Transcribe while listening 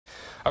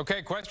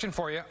Okay, question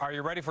for you. Are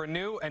you ready for a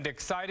new and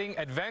exciting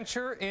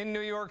adventure in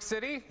New York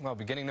City? Well,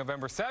 beginning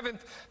November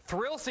 7th,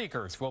 thrill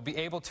seekers will be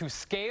able to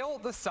scale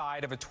the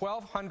side of a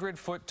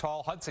 1,200-foot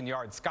tall Hudson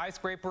Yards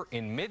skyscraper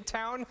in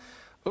Midtown.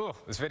 Ooh,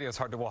 this video is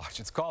hard to watch.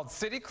 It's called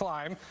City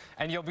Climb,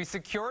 and you'll be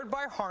secured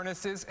by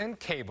harnesses and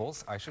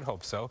cables. I should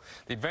hope so.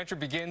 The adventure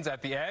begins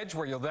at the edge,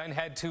 where you'll then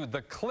head to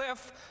the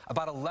cliff,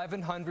 about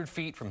 1,100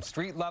 feet from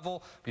street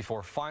level,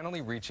 before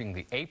finally reaching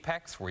the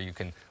apex, where you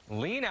can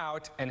lean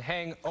out and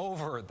hang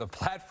over the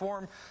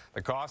platform.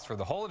 The cost for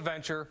the whole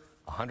adventure,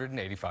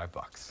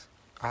 $185.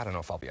 I don't know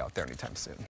if I'll be out there anytime soon.